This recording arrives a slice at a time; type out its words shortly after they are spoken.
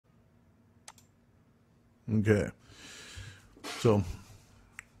Okay. So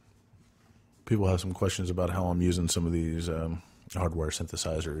people have some questions about how I'm using some of these hardware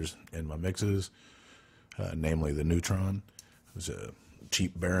synthesizers in my mixes, namely the Neutron. It's a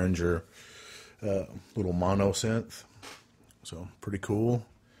cheap Behringer little mono synth. So pretty cool.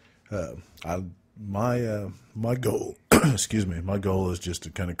 My goal, excuse me, my goal is just to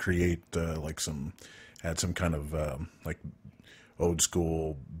kind of create add some kind of like old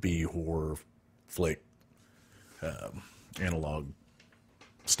school B horror flick analog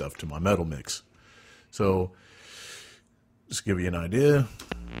stuff to my metal mix. So just to give you an idea,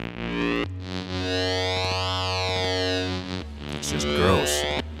 it's just gross.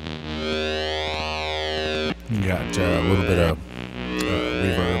 You got a little bit of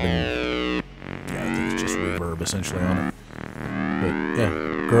reverb and yeah, I think it's just reverb essentially on it. But yeah,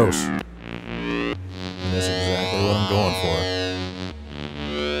 gross. And that's exactly what I'm going for.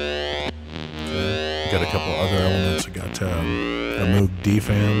 Okay. Got a couple other elements. I got a Moog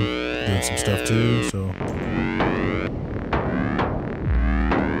DFAM doing some stuff too. So.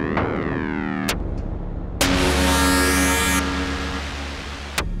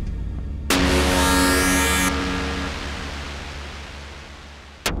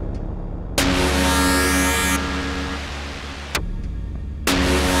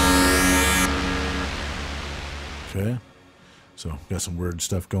 Okay, so got some weird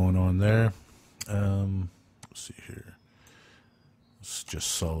stuff going on there. Let's see here. Let's just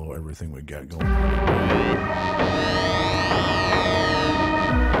solo everything we got going on.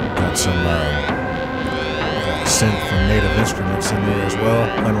 Got some got a synth from Native Instruments in there as well,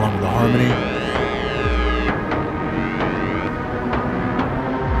 playing along with the harmony.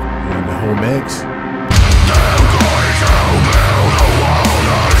 And the whole mix.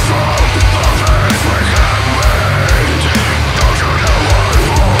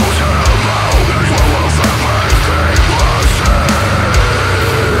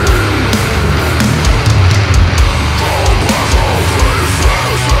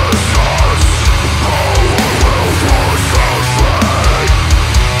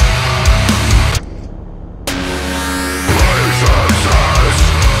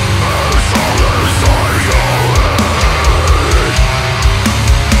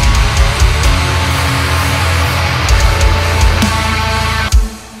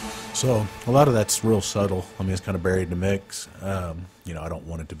 So a lot of that's real subtle. I mean, it's kind of buried in the mix. You know, I don't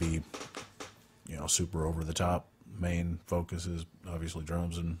want it to be, you know, super over the top. Main focus is obviously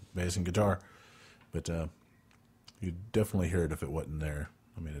drums and bass and guitar, but you'd definitely hear it if it wasn't there.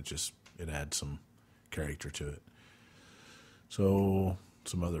 I mean, it adds some character to it. So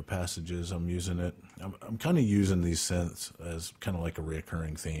some other passages I'm using it. I'm kind of using these synths as kind of like a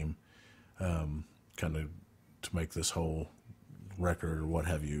reoccurring theme, kind of to make this whole record or what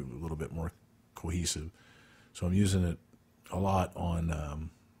have you a little bit more cohesive. So I'm using it a lot on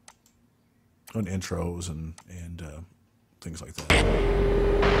intros and things like that,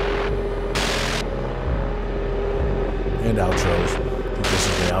 and outros. I think this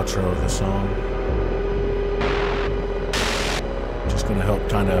is the outro of the song. Just going to help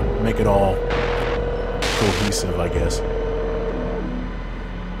kind of make it all cohesive, I guess.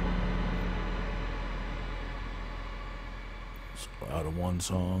 Out of one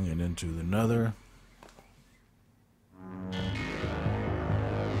song and into another.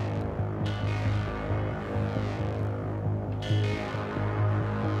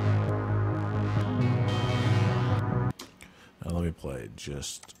 Now let me play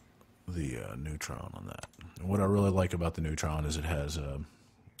just the Neutron on that. And what I really like about the Neutron is it has an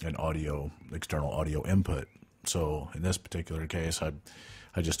external audio input. So in this particular case, I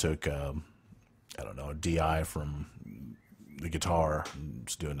just took I don't know, a DI from the guitar,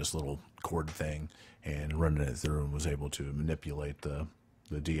 just doing this little chord thing and running it through, and was able to manipulate the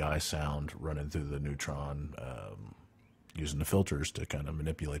DI sound running through the Neutron, using the filters to kind of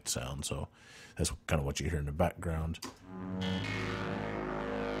manipulate the sound. So that's kind of what you hear in the background.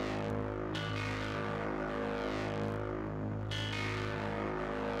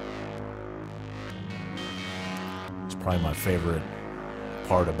 It's probably my favorite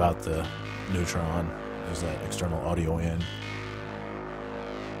part about the Neutron is that external audio in.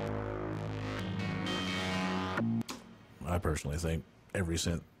 I personally think every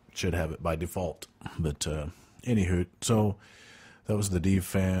synth should have it by default, but anywho, so that was the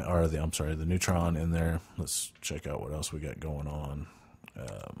DFAN, or the Neutron in there. Let's check out what else we got going on.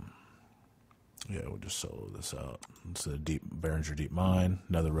 Yeah, we'll just solo this out. It's a Behringer Deep Mine,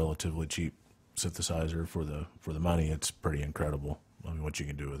 another relatively cheap synthesizer for the money. It's pretty incredible. I mean, what you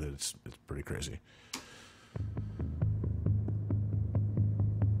can do with it, it's pretty crazy.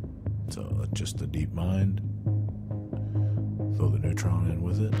 So just the deep mind. Throw the neutron in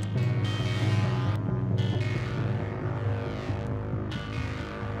with it.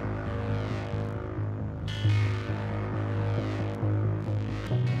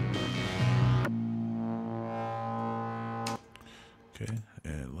 Okay,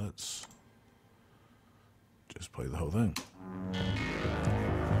 and let's just play the whole thing.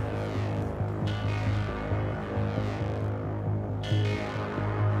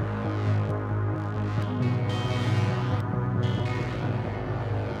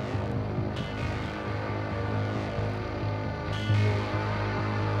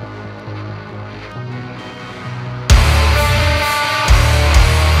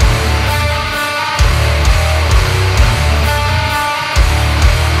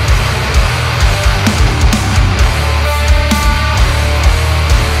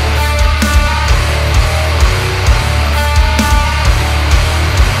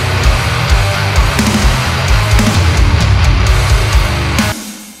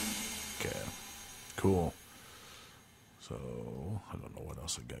 Cool. So, I don't know what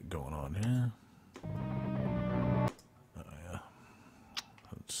else I got going on here. Oh, yeah.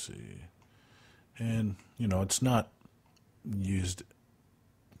 Let's see. And, you know, it's not used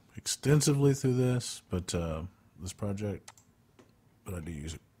extensively through this, but this project, but I do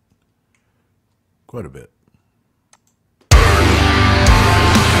use it quite a bit.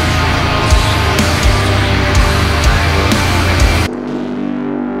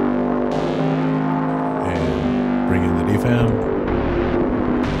 Bring in the DFAM.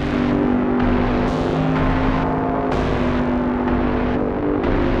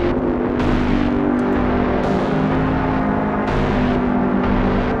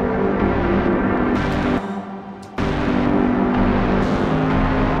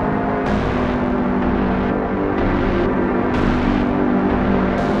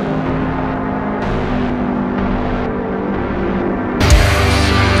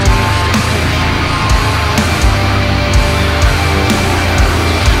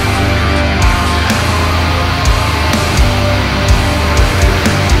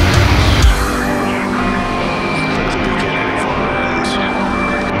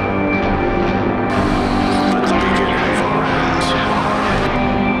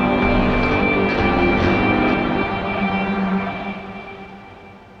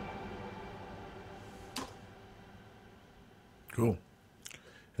 Cool.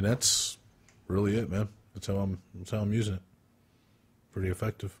 And that's really it, man. That's how I'm using it. Pretty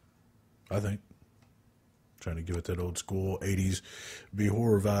effective, I think. Trying to give it that old school 80s B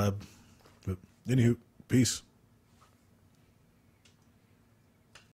horror vibe. But anywho, peace.